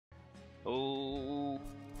Oh,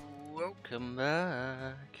 welcome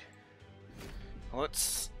back.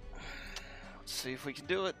 Let's see if we can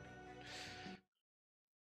do it.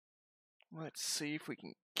 Let's see if we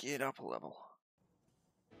can get up a level.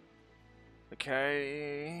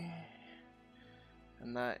 Okay.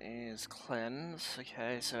 And that is cleanse.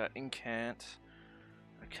 Okay, so incant.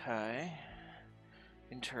 Okay.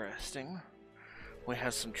 Interesting. We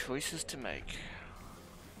have some choices to make.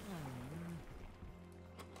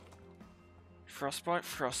 Frostbite,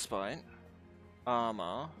 frostbite.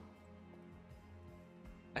 Armor.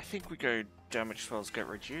 I think we go damage spells get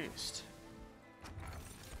reduced.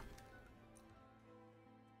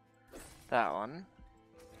 That one.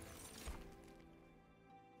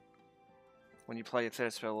 When you play your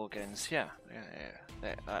third spell or gains, yeah,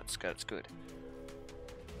 that's good. That's good.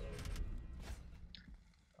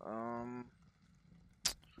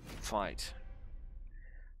 Fight.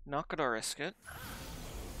 Not gonna risk it.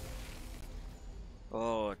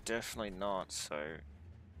 Oh, definitely not. So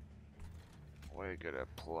we're gonna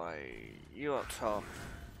play you up top.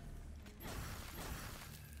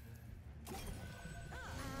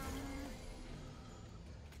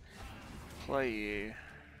 Play you.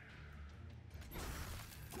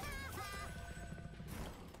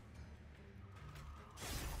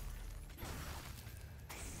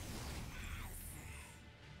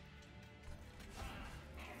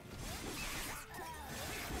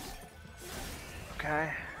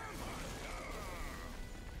 Okay.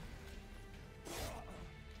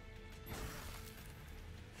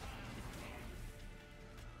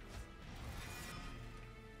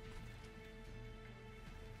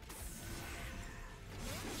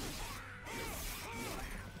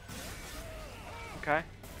 Okay.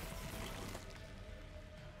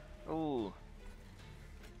 Ooh.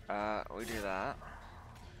 We do that.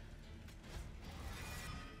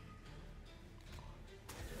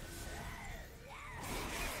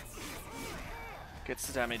 Gets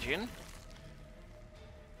the damage in.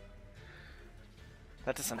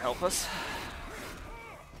 That doesn't help us.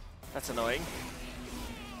 That's annoying.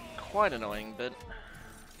 Quite annoying, but...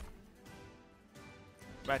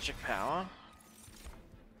 Magic power.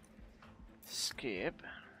 Skip.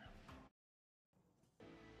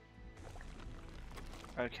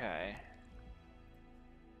 Okay.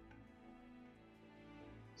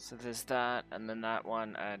 So there's that, and then that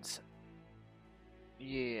one adds...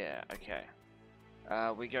 Yeah, okay.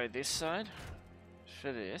 We go this side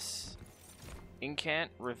for this. Incant,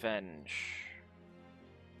 revenge.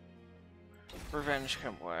 Revenge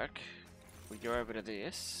can work. We go over to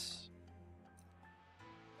this.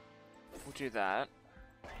 We'll do that.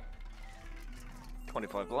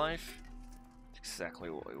 25 life. Exactly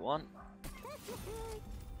what we want.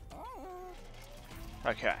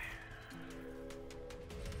 Okay.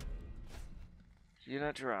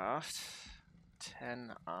 Unit draft.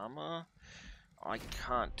 10 armor. I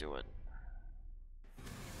can't do it.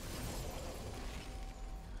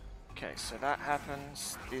 Okay, so that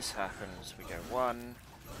happens. This happens. We go 1,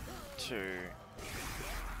 2,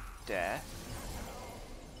 death.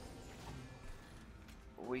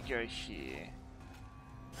 We go here.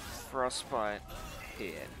 Frostbite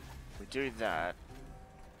here. We do that.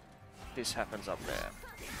 This happens up there.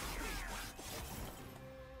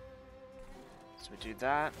 So we do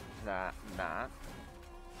that, that, and that.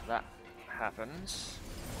 That happens.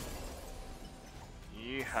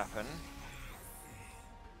 You happen.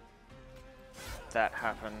 That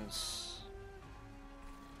happens.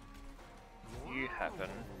 You happen.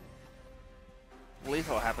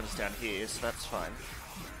 Lethal happens down here, so that's fine.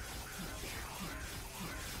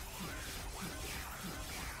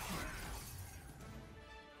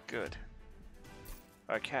 Good.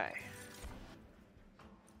 Okay.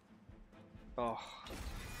 Oh.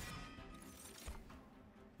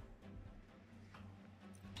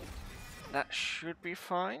 That should be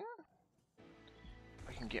fine.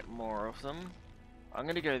 I can get more of them. I'm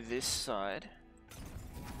gonna go this side.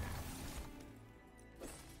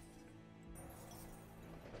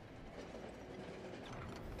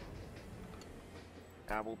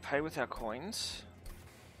 We'll pay with our coins.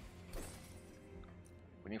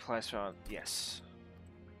 When you play a spell, yes.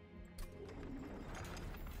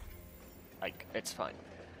 It's fine.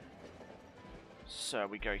 So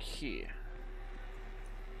we go here.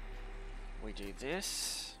 We do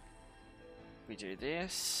this. We do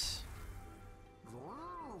this.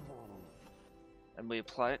 And we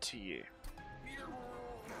apply it to you.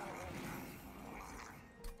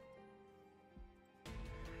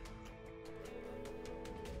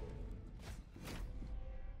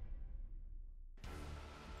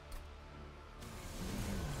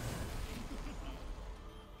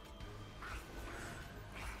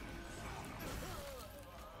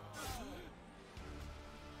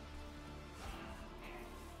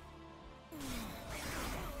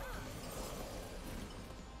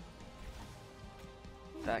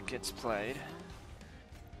 That gets played.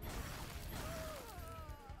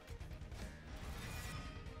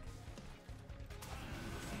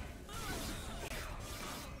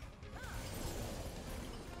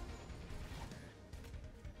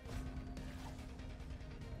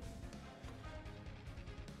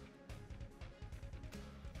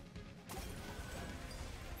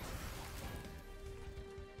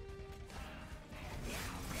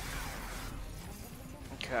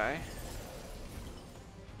 Okay.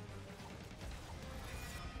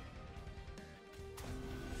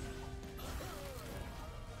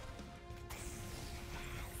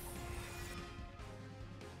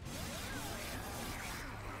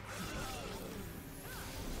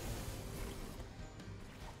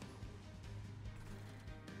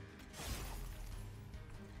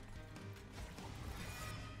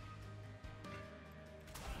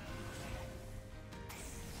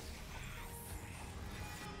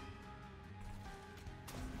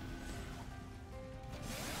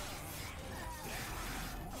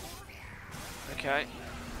 Okay.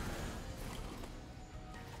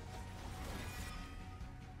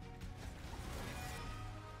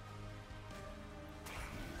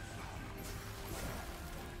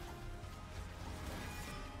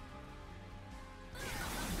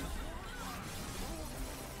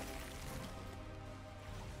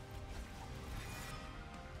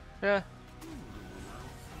 Yeah.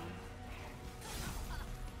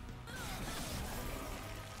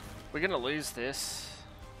 We're gonna lose this.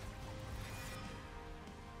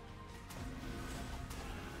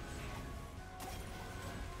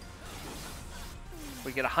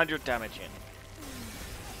 We get 100 damage in.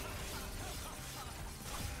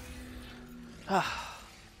 Ah,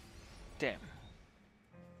 damn.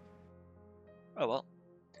 Oh well.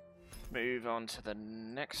 Move on to the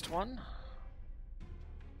next one.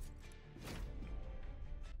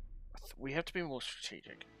 We have to be more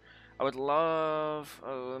strategic. I would love...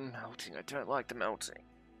 Oh, melting. I don't like the melting.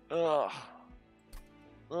 Ugh.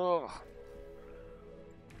 Ugh.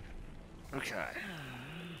 Okay.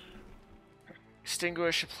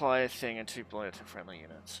 Extinguish, apply a thing, and 2 blow to friendly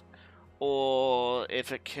units. Or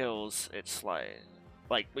if it kills, it's slain.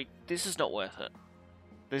 Like, this is not worth it.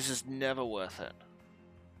 This is never worth it.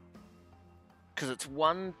 Because it's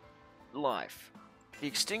 1 life. The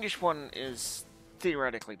extinguish one is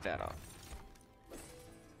theoretically better.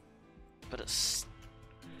 But it's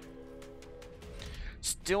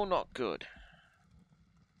still not good.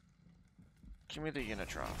 Give me the unit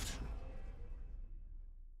draft.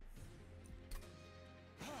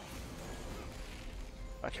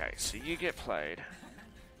 Okay, so you get played.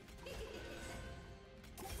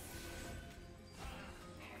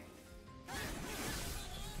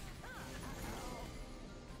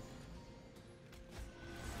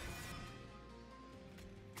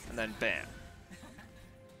 And then bam.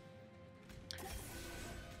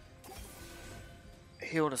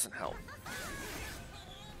 Heal doesn't help.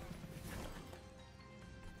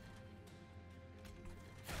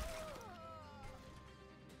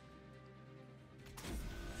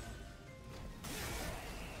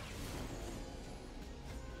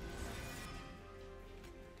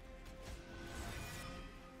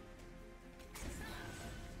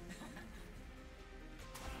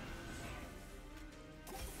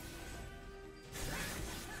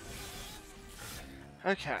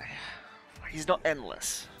 Okay. He's not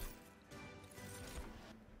endless.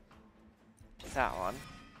 That one.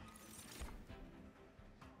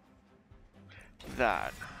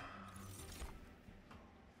 That.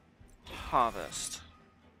 Harvest.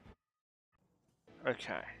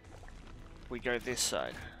 Okay. We go this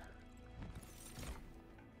side.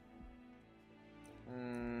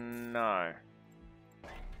 No.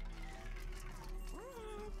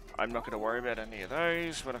 I'm not going to worry about any of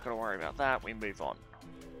those. We're not going to worry about that. We move on.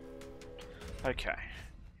 Okay.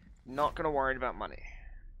 Not going to worry about money.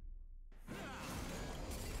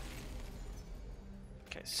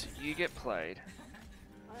 Okay, so you get played.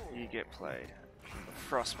 You get played.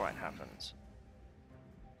 Frostbite happens.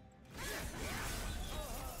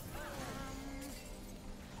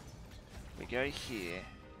 We go here.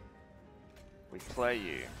 We play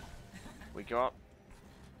you. We got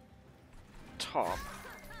top.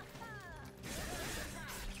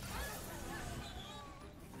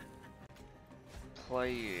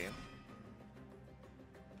 Play you.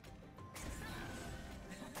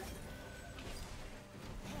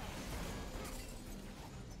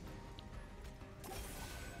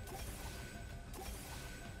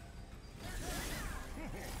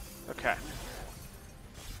 Okay.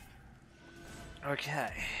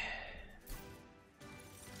 Okay.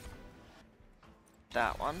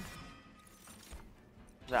 That one.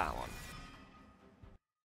 That one.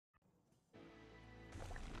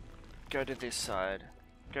 Go to this side.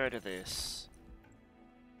 Go to this.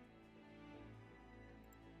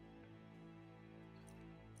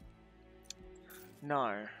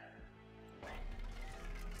 No.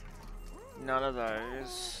 None of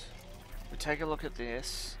those. We take a look at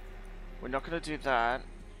this. We're not going to do that.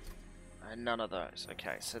 And none of those.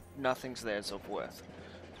 Okay, so nothing's there's of worth.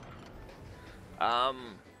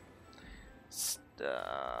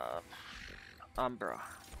 Umbra.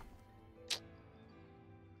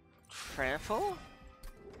 Trample?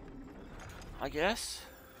 I guess?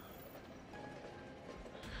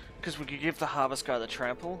 Because we could give the harvest guy the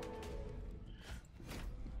trample.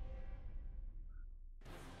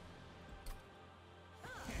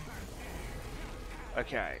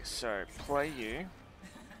 Okay, so play you.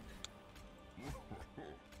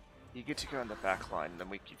 You get to go in the back line, then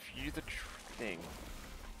we give you the thing.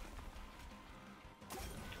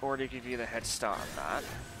 Already give you the head start on that.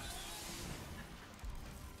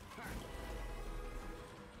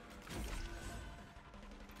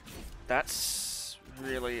 That's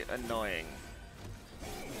really annoying.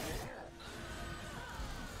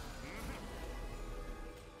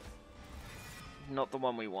 Not the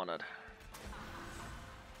one we wanted.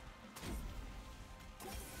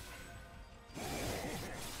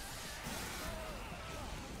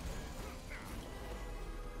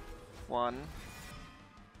 One.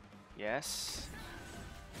 Yes.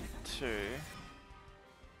 Two.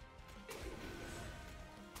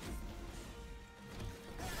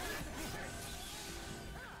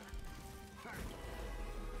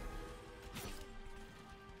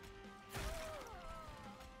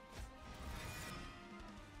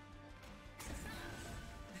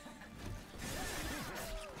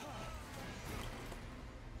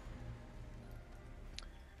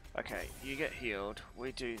 Okay, you get healed.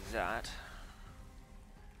 We do that.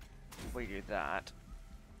 We do that.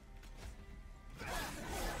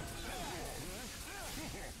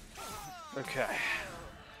 Okay.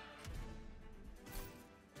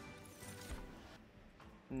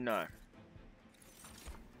 No.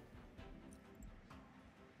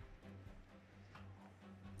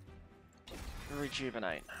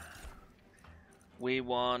 Rejuvenate. We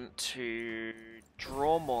want to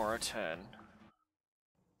draw more a turn.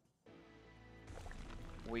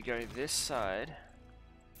 We go this side.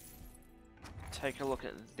 Take a look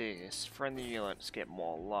at this. Friendly units get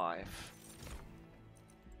more life.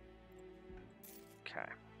 Okay.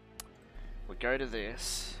 We go to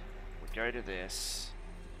this. We go to this.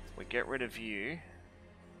 We get rid of you.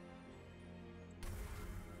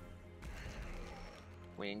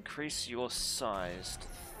 We increase your size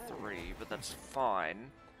to 3, but that's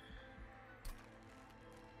fine.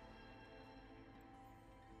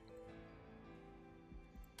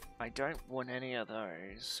 I don't want any of those,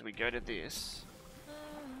 so we go to this.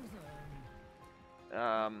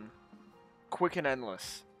 Quick and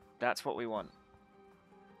endless. That's what we want.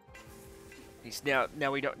 He's now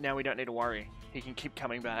we don't need to worry. He can keep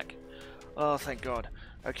coming back. Oh, thank God.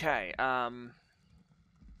 Okay,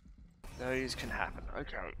 those can happen.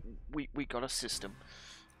 Okay, we got a system.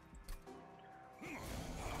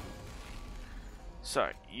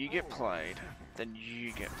 So, you get played, then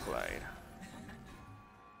you get played.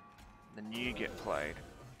 Then you get played.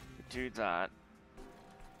 Do that.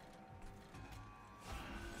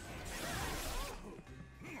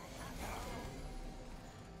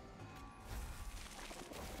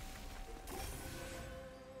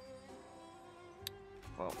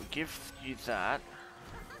 Well, we give you that.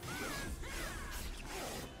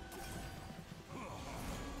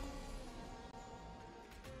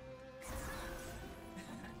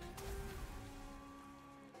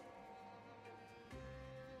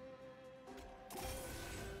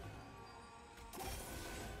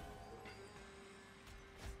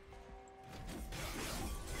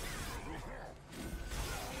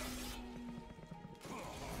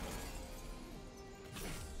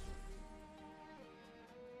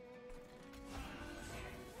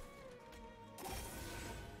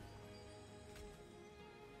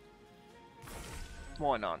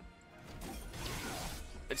 Why not?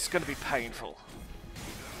 It's gonna be painful.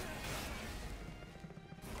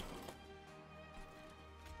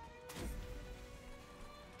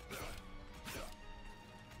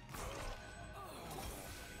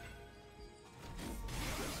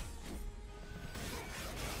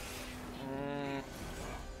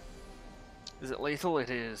 Is it lethal? It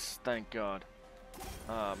is, thank God.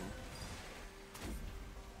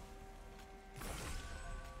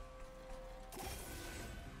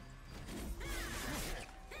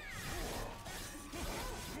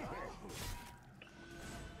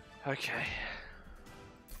 Okay.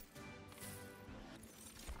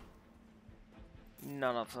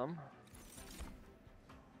 None of them.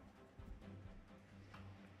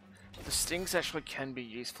 The stings actually can be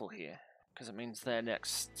useful here, because it means their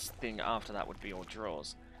next thing after that would be all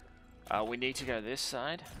draws. We need to go this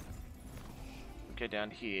side. We go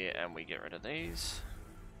down here and we get rid of these.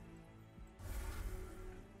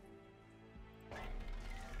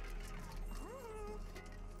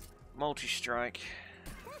 Multi-strike.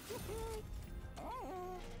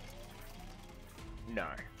 No.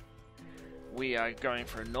 We are going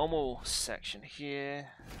for a normal section here.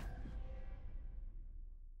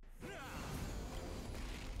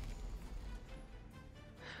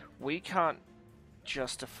 We can't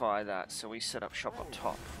justify that, so we set up shop up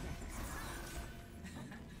top.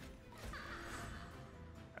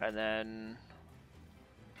 And then...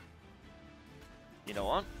 you know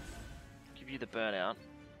what? Give you the burnout.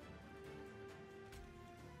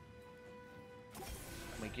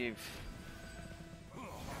 And we give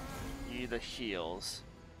you the heals.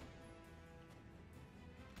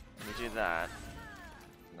 And we do that.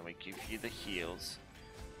 And then we give you the heals.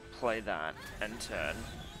 Play that, and turn.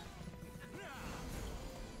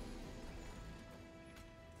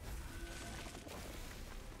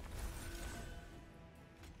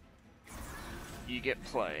 You get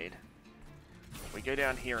played. We go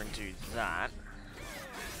down here and do that.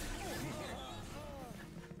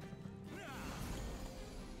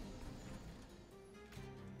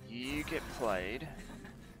 You get played.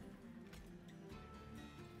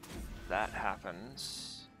 That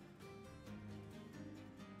happens.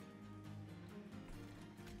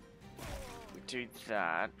 We do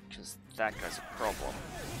that, because that guy's a problem.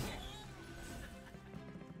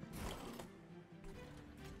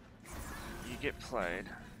 You get played.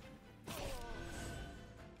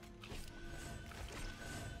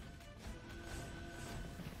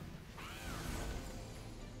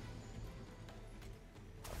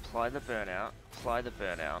 Apply the burnout, apply the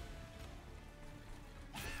burnout.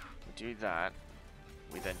 We do that.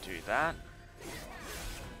 We then do that.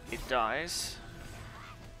 It dies.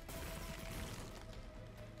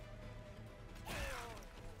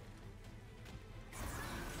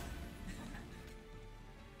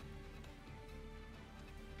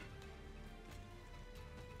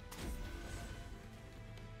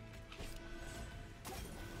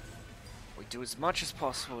 We do as much as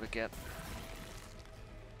possible to get...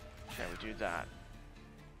 okay, we do that.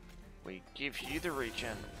 We give you the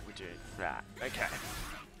regen, we do that. Okay.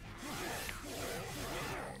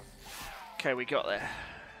 Okay, we got there.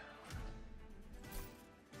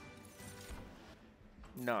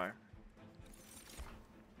 No.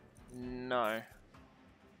 No.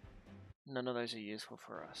 None of those are useful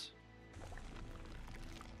for us.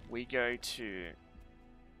 We go to...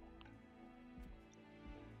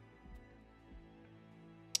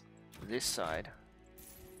 this side.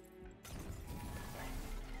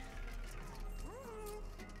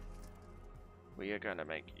 We are going to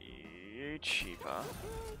make you cheaper.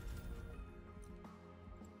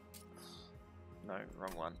 No,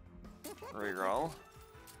 wrong one. Reroll.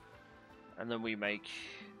 And then we make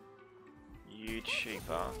you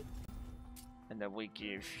cheaper. And then we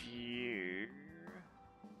give you...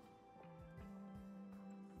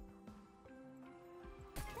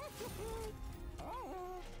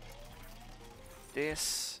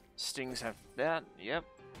 this. Stings have that. Yep.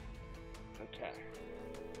 Okay.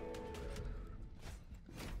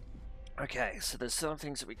 Okay, so there's some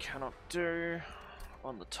things that we cannot do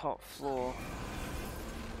on the top floor.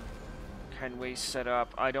 Can we set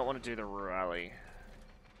up... I don't want to do the rally.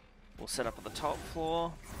 We'll set up at the top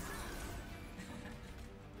floor.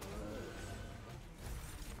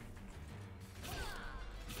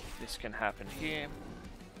 This can happen here.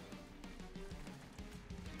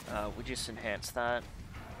 We just enhance that.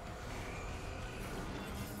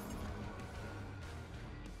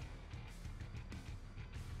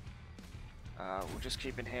 We'll just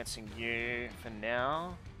keep enhancing you for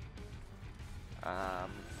now.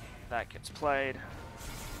 That gets played.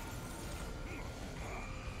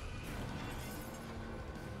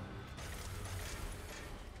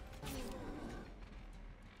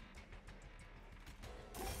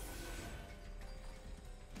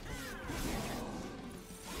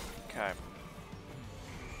 Okay.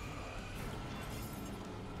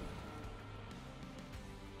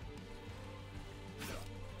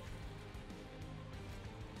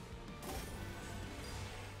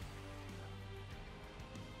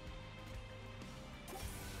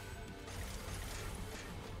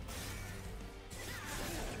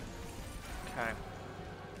 Okay.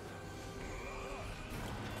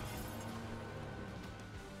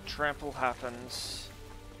 Trample happens.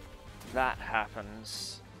 That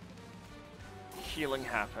happens. Healing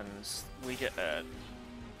happens. We get hurt.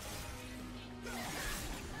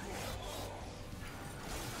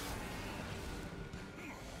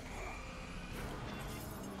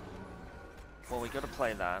 Well, we gotta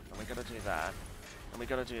play that, and we gotta do that, and we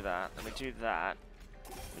gotta do that, and we do that,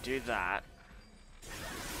 we do that.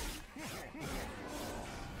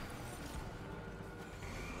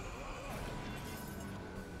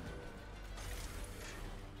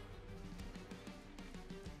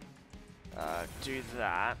 Do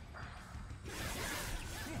that.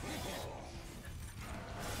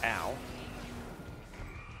 Ow.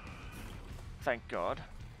 Thank God.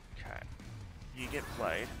 Okay. You get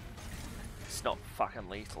played. It's not fucking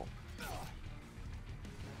lethal.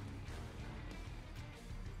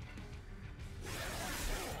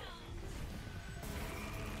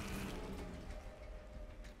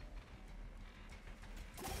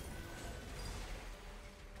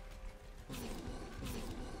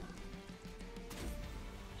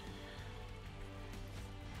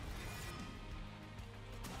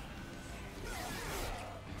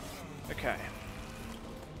 Okay.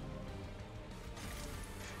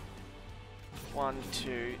 1,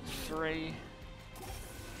 2, 3.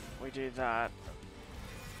 We do that.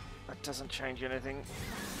 That doesn't change anything.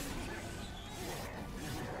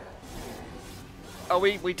 Oh,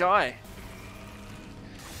 we die.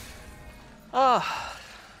 Ah.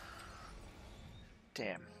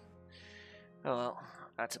 Damn. Oh well,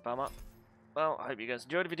 that's a bummer. Well, I hope you guys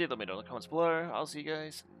enjoyed. If you did, let me know in the comments below. I'll see you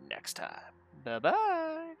guys next time. Bye-bye.